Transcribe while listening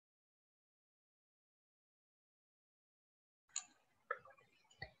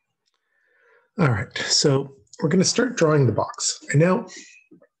All right, so we're going to start drawing the box. And now,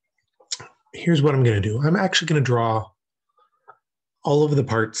 here's what I'm going to do. I'm actually going to draw all of the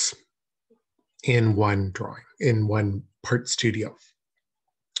parts in one drawing, in one part studio.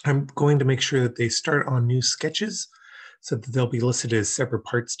 I'm going to make sure that they start on new sketches so that they'll be listed as separate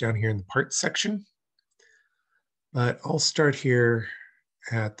parts down here in the parts section. But I'll start here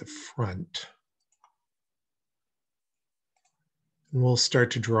at the front. And we'll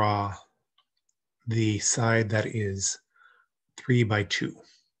start to draw the side that is 3 by 2.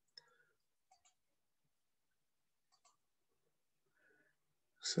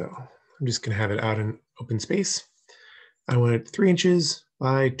 So I'm just going to have it out in open space. I want it 3 inches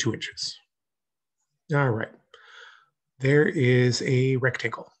by 2 inches. All right. There is a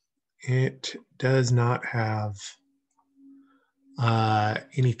rectangle. It does not have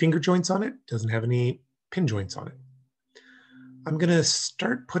any finger joints on it, doesn't have any pin joints on it. I'm going to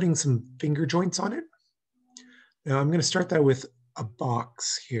start putting some finger joints on it. Now I'm going to start that with a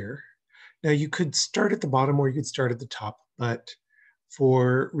box here. Now you could start at the bottom or you could start at the top, but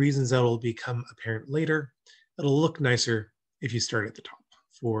for reasons that will become apparent later, it'll look nicer if you start at the top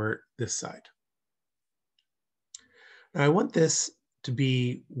for this side. Now I want this to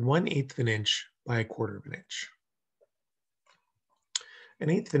be 1/8 of an inch by 1/4 of an inch.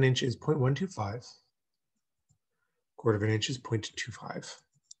 1/8 of an inch is 0.125. 1/4 of an inch is 0.25.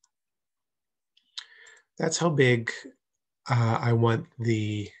 That's how big I want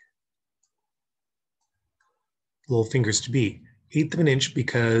the little fingers to be. 1/8 of an inch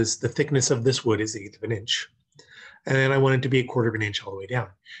because the thickness of this wood is 1/8 of an inch. And then I want it to be 1/4 of an inch all the way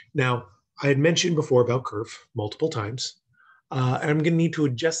down. Now, I had mentioned before about kerf multiple times, and I'm going to need to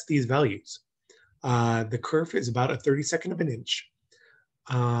adjust these values. The kerf is about 1/32 of an inch,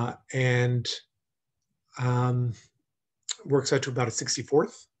 and works out to about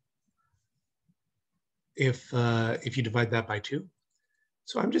 1/64 if you divide that by 2.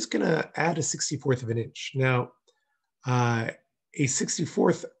 So I'm just going to add 1/64 of an inch. Now,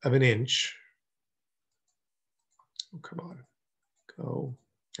 1/64 of an inch. Oh, come on, go.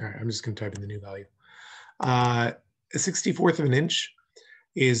 All right, I'm just going to type in the new value. 1/64 of an inch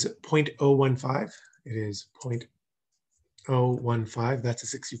is 0.015. It is 0.015. That's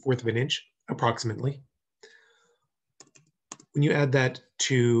 1/64 of an inch, approximately. When you add that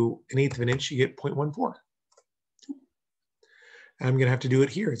to 1/8 of an inch, you get 0.14. I'm going to have to do it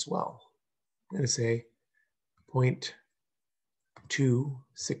here as well. I'm going to say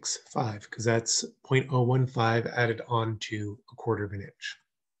 0.265 because that's 0.015 added on to 1/4 of an inch.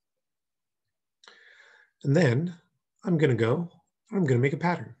 And then I'm going to make a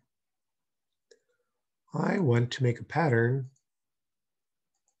pattern. I want to make a pattern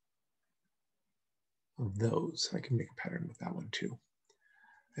of those. I can make a pattern with that one too.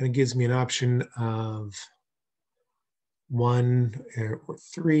 And it gives me an option of 1 or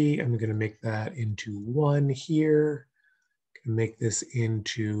 3. I'm going to make that into 1 here. I'm going to make this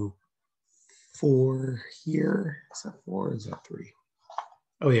into 4 here. Is that 4 or is that 3?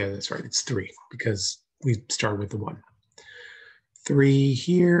 Oh yeah, that's right. It's 3 because we start with the 1. 3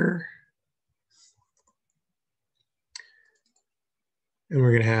 here. And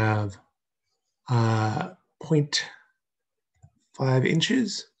we're going to have 0.5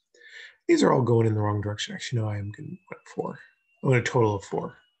 inches. These are all going in the wrong direction. Actually, no, I am going to put 4. I want a total of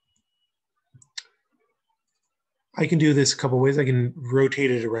 4. I can do this a couple ways. I can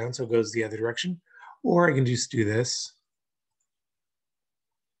rotate it around so it goes the other direction, or I can just do this.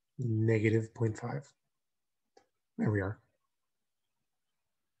 Negative 0.5. There we are.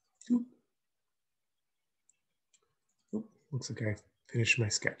 Oop. Oop. Looks like I finished my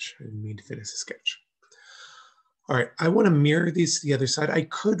sketch. I didn't mean to finish a sketch. All right, I want to mirror these to the other side. I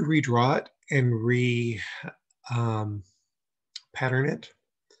could redraw it and pattern it.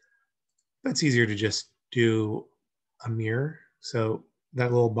 But it's easier to just do a mirror. So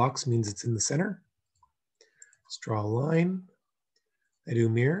that little box means it's in the center. Let's draw a line. I do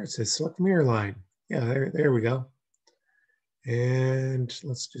mirror. It says select mirror line. Yeah, there we go. And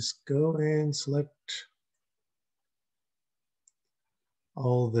let's just go and select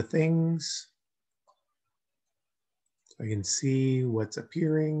all the things. So I can see what's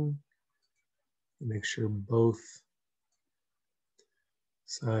appearing. Make sure both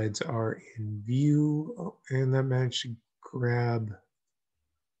sides are in view. Oh, and that managed to grab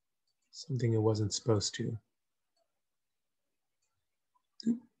something it wasn't supposed to.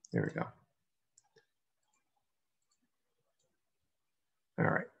 There we go. All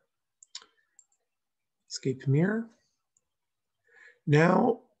right. Escape mirror.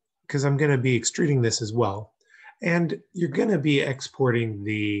 Now, because I'm going to be extruding this as well, and you're going to be exporting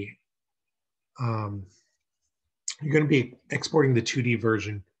the you're going to be exporting the 2D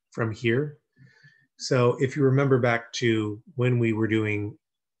version from here. So if you remember back to when we were doing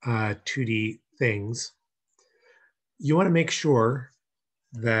 2D things, you want to make sure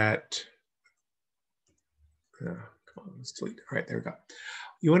that, come on, let's delete. All right, there we go.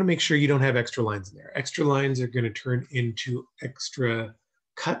 You want to make sure you don't have extra lines in there. Extra lines are going to turn into extra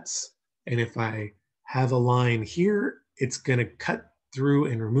cuts. And if I have a line here, it's going to cut through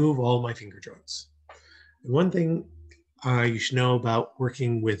and remove all my finger joints. And one thing you should know about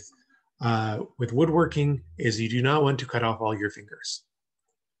working with woodworking is you do not want to cut off all your fingers.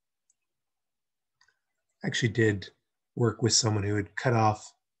 I actually did work with someone who had cut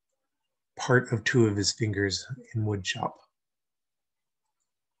off part of 2 of his fingers in wood shop.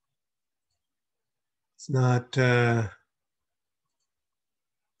 It's not, there's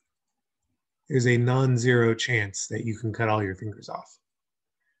a non-zero chance that you can cut all your fingers off.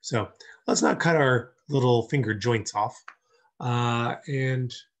 So let's not cut our little finger joints off.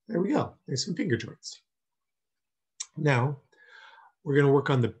 And there we go. There's some finger joints. Now we're going to work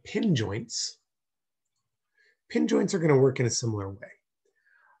on the pin joints. Pin joints are going to work in a similar way,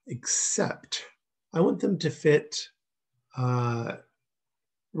 except I want them to fit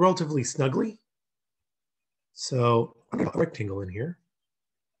relatively snugly. So I'm going to put a rectangle in here.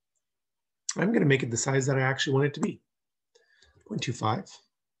 I'm going to make it the size that I actually want it to be, 0.25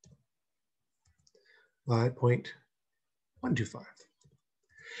 by 0.125.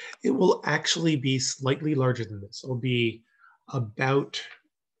 It will actually be slightly larger than this. It'll be about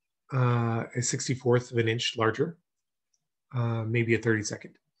a 64th of an inch larger, maybe a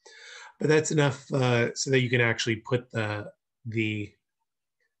 32nd. But that's enough so that you can actually put the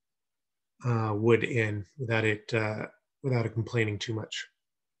wood in without it complaining too much.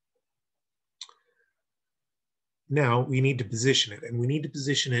 Now we need to position it, and we need to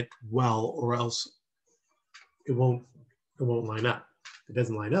position it well, or else it won't line up. If it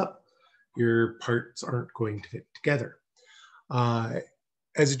doesn't line up, your parts aren't going to fit together.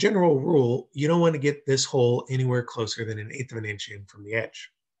 As a general rule, you don't want to get this hole anywhere closer than 1/8 of an inch in from the edge,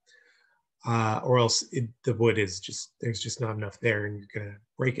 or else the wood is there's just not enough there, and you're gonna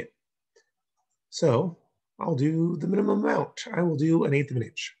break it. So I'll do the minimum amount. I will do 1/8 of an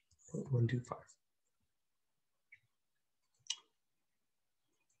inch, 0.125.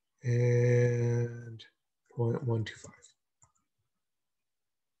 And 0.125.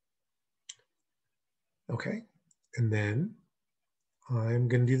 Okay, and then I'm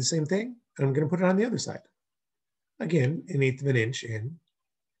going to do the same thing. I'm going to put it on the other side. Again, 1/8 of an inch in.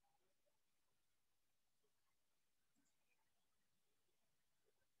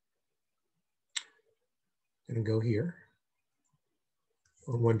 Going to go here,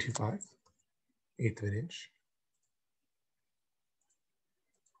 0.125, 1/8 of an inch.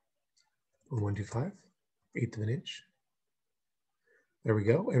 0.125, 1/8 of an inch. There we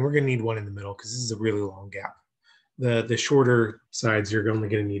go. And we're going to need one in the middle because this is a really long gap. The shorter sides, you're only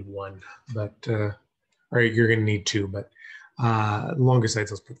going to need one, but or you're going to need 2, but longer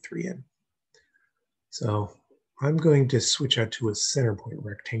sides, let's put 3 in. So I'm going to switch out to a center point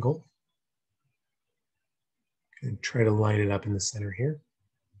rectangle and try to line it up in the center here.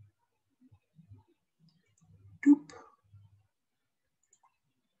 Doop.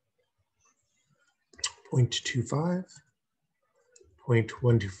 0.25,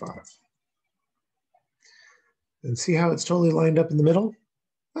 0.125. And see how it's totally lined up in the middle?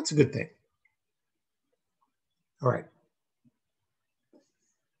 That's a good thing. All right.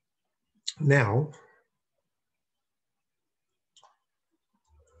 Now,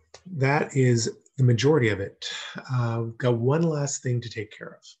 that is the majority of it. We've got one last thing to take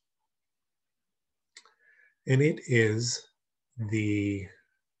care of. And it is the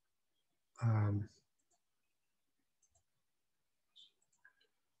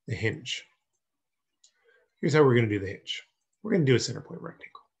hinge. Here's how we're going to do the hinge. We're going to do a center point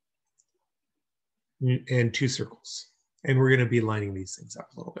rectangle and 2 circles. And we're going to be lining these things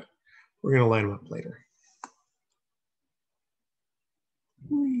up a little bit. We're going to line them up later.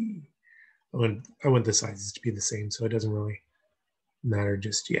 I want the sizes to be the same, so it doesn't really matter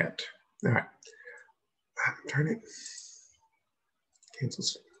just yet. All right. Turn it. Cancel.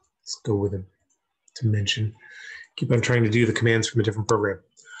 Let's go with a dimension. Keep on trying to do the commands from a different program.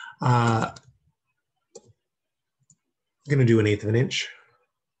 I'm going to do 1/8 of an inch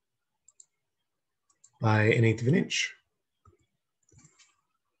by 1/8 of an inch.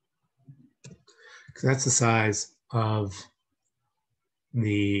 Because that's the size of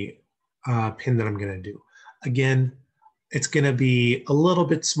the pin that I'm going to do. Again, it's going to be a little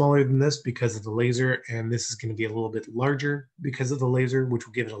bit smaller than this because of the laser, and this is going to be a little bit larger because of the laser, which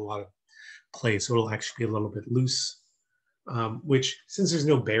will give it a lot of clay, so it'll actually be a little bit loose, which since there's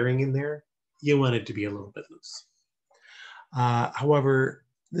no bearing in there, you want it to be a little bit loose. However,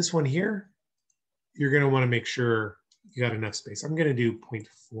 this one here, you're going to want to make sure you got enough space. I'm going to do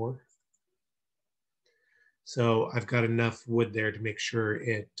 0.4. So I've got enough wood there to make sure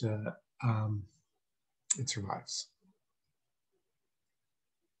it survives.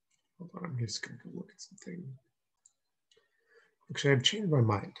 Hold on, I'm just going to go look at something. Actually, I've changed my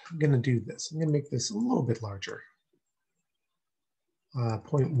mind. I'm going to do this. I'm going to make this a little bit larger.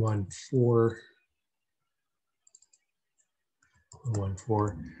 0.14.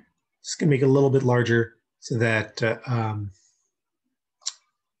 0.14. Just going to make it a little bit larger so that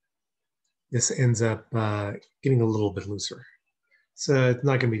this ends up getting a little bit looser. So it's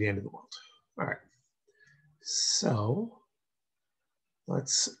not going to be the end of the world. All right. So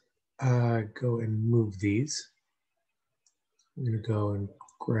let's go and move these. I'm going to go and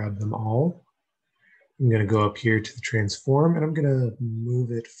grab them all. I'm going to go up here to the transform, and I'm going to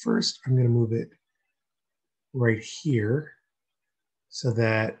move it first. I'm going to move it right here so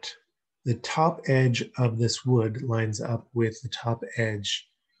that the top edge of this wood lines up with the top edge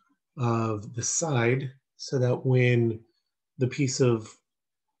of the side, so that when the piece of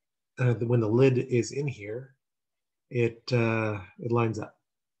when the lid is in here, it lines up.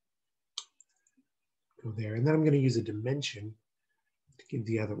 Go there, and then I'm going to use a dimension to give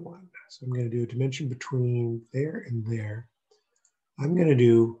the other one. So I'm going to do a dimension between there and there. I'm going to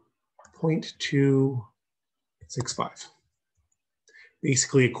do 0.265,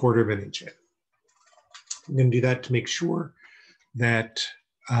 basically 1/4 of an inch in. I'm going to do that to make sure that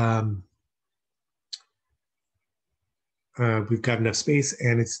we've got enough space,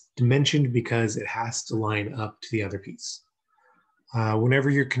 and it's dimensioned because it has to line up to the other piece. Whenever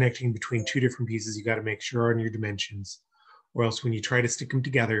you're connecting between two different pieces, you got to make sure on your dimensions, or else when you try to stick them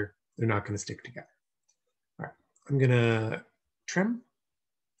together, they're not going to stick together. All right, I'm going to trim.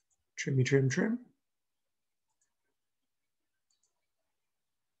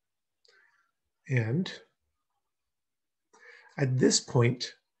 And at this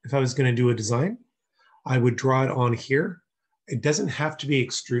point, if I was going to do a design, I would draw it on here. It doesn't have to be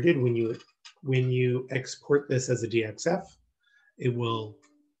extruded when you export this as a DXF. It will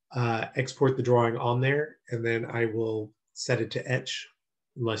export the drawing on there, and then I will set it to etch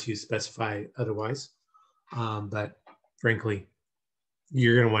unless you specify otherwise. But frankly,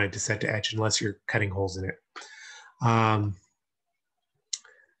 you're going to want it to set to etch unless you're cutting holes in it.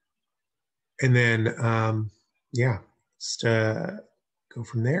 And then, yeah, just go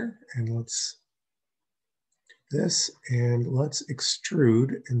from there, and let's do this, and let's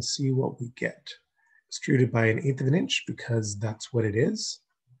extrude and see what we get. Extruded by 1/8 of an inch because that's what it is.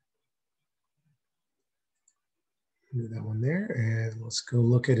 Do that one there, and let's go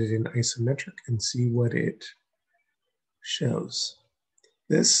look at it in isometric and see what it shows.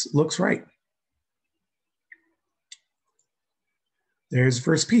 This looks right. There's the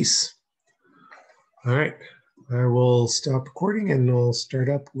first piece. All right, I will stop recording and we'll start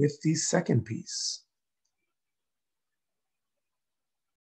up with the second piece.